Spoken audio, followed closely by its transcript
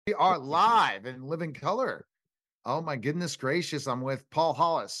We are live in living color. Oh my goodness gracious. I'm with Paul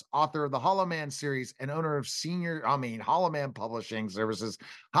Hollis, author of the Hollow Man series and owner of Hollow Man Publishing Services.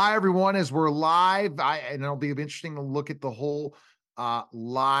 Hi, everyone. As we're live, and it'll be interesting to look at the whole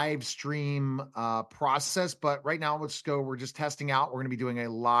live stream process. But right now, let's go. We're just testing out. We're going to be doing a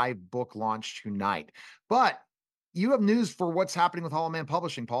live book launch tonight. But you have news for what's happening with Hollow Man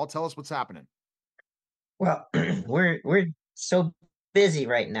Publishing. Paul, tell us what's happening. Well, we're so busy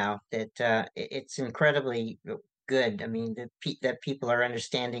right now that it's incredibly good. I mean, that people are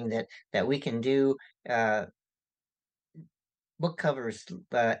understanding that we can do uh, book covers,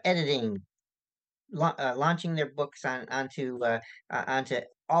 editing, launching their books onto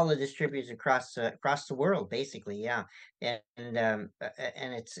all the distributors across the world, basically. Yeah, and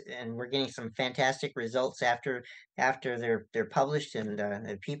we're getting some fantastic results after they're published,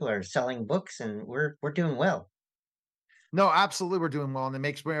 and people are selling books, and we're doing well. No, absolutely. We're doing well. And it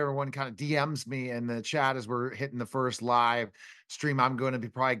makes me everyone kind of DMs me in the chat as we're hitting the first live stream. I'm going to be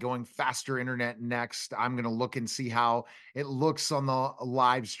probably going faster internet next. I'm going to look and see how it looks on the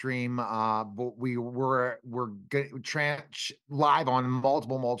live stream. But live on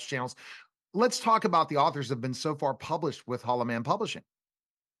multiple channels. Let's talk about the authors that have been so far published with Hollow Man Publishing.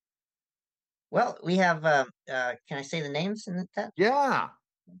 Well, we have can I say the names in that? Yeah.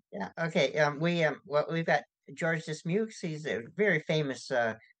 Yeah. Okay. We've got George Dismukes. He's a very famous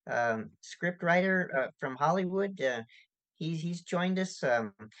script writer from Hollywood. He's joined us.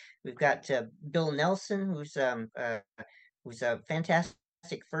 We've got Bill Nelson, who's a fantastic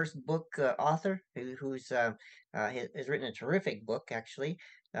first book author has written a terrific book actually.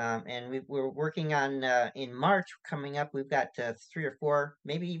 And we're working on in March coming up. We've got three or four,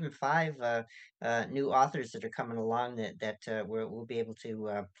 maybe even five new authors that are coming along that we'll be able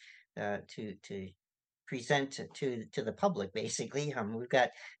to present to the public basically. We've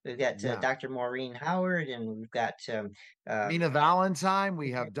got Yeah. Dr. Maureen Howard, and we've got Mina Valentine,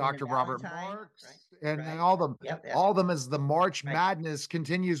 we have Nina Dr. Robert Valentine, right? Marks, and Right. Yep, yep, all of them as the March right. Madness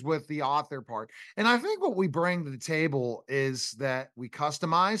continues with the author part. And I think what we bring to the table is that we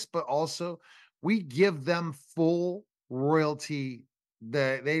customize, but also we give them full royalty.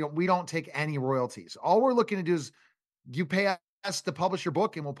 We don't take any royalties. All we're looking to do is you pay us to publish your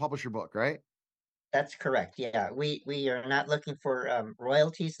book and we'll publish your book, right? That's correct. Yeah, we are not looking for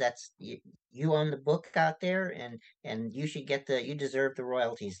royalties. You own the book out there, and you should get you deserve the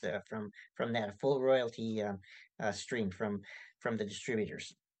royalties from that, a full royalty stream from the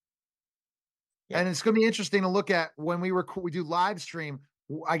distributors. And Yeah. it's going to be interesting to look at when we do live stream.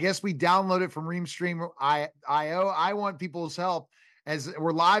 I guess we download it from Reamstream IO. I want people's help as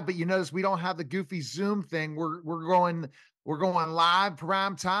we're live, but you notice we don't have the goofy Zoom thing. We're going live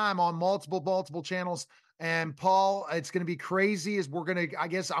prime time on multiple channels. And Paul, it's going to be crazy. I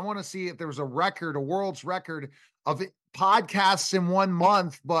guess I want to see if there was a world's record of podcasts in 1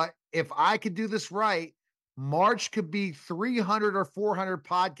 month. But if I could do this right, March could be 300 or 400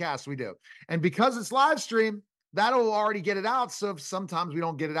 podcasts we do. And because it's live stream, that'll already get it out. So if sometimes we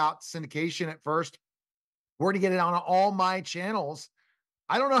don't get it out syndication at first, we're going to get it on all my channels.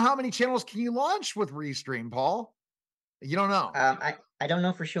 I don't know how many channels can you launch with Restream, Paul? You don't know. I don't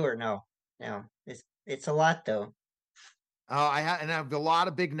know for sure. No, no, it's a lot though. I have a lot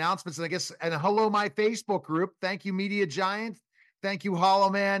of big announcements, and I guess, and hello, my Facebook group. Thank you, Media Giant. Thank you,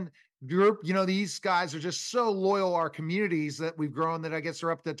 Hollow Man group. You know, these guys are just so loyal, our communities that we've grown that I guess are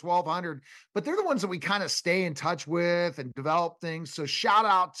up to 1,200, but they're the ones that we kind of stay in touch with and develop things. So shout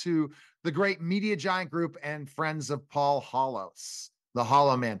out to the great Media Giant group and friends of Paul Hollis, the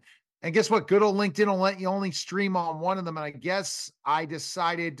Hollow Man. And guess what? Good old LinkedIn will let you only stream on one of them. And I guess I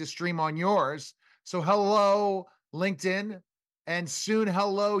decided to stream on yours. So hello, LinkedIn, and soon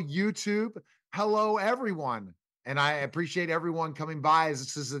hello, YouTube. Hello, everyone. And I appreciate everyone coming by as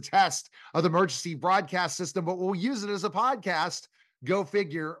this is a test of the emergency broadcast system, but we'll use it as a podcast. Go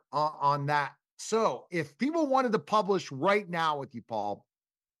figure on that. So if people wanted to publish right now with you, Paul,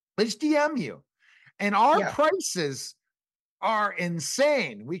 let's DM you. And our Yeah, prices are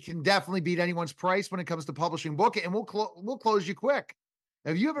insane. We can definitely beat anyone's price when it comes to publishing book, and we'll close you quick.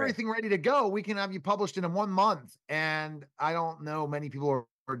 If you have right. everything ready to go, we can have you published in 1 month. And I don't know many people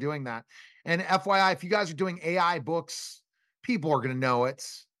are doing that. And FYI, if you guys are doing AI books, people are going to know it.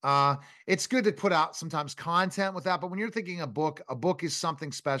 It's good to put out sometimes content with that, but when you're thinking a book is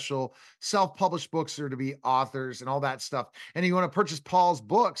something special. Self-published books are to be authors and all that stuff. And if you want to purchase Paul's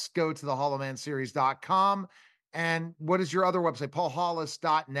books, go to the hollowmanseries.com. And what is your other website?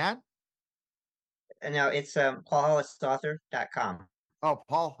 paulhollis.net. And now it's paulhollisauthor.com. Oh,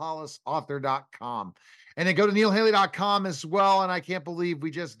 paulhollisauthor.com. And then go to neilhaley.com as well. And I can't believe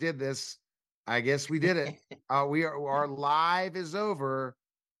we just did this. I guess we did it. Our live is over.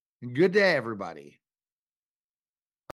 Good day, everybody.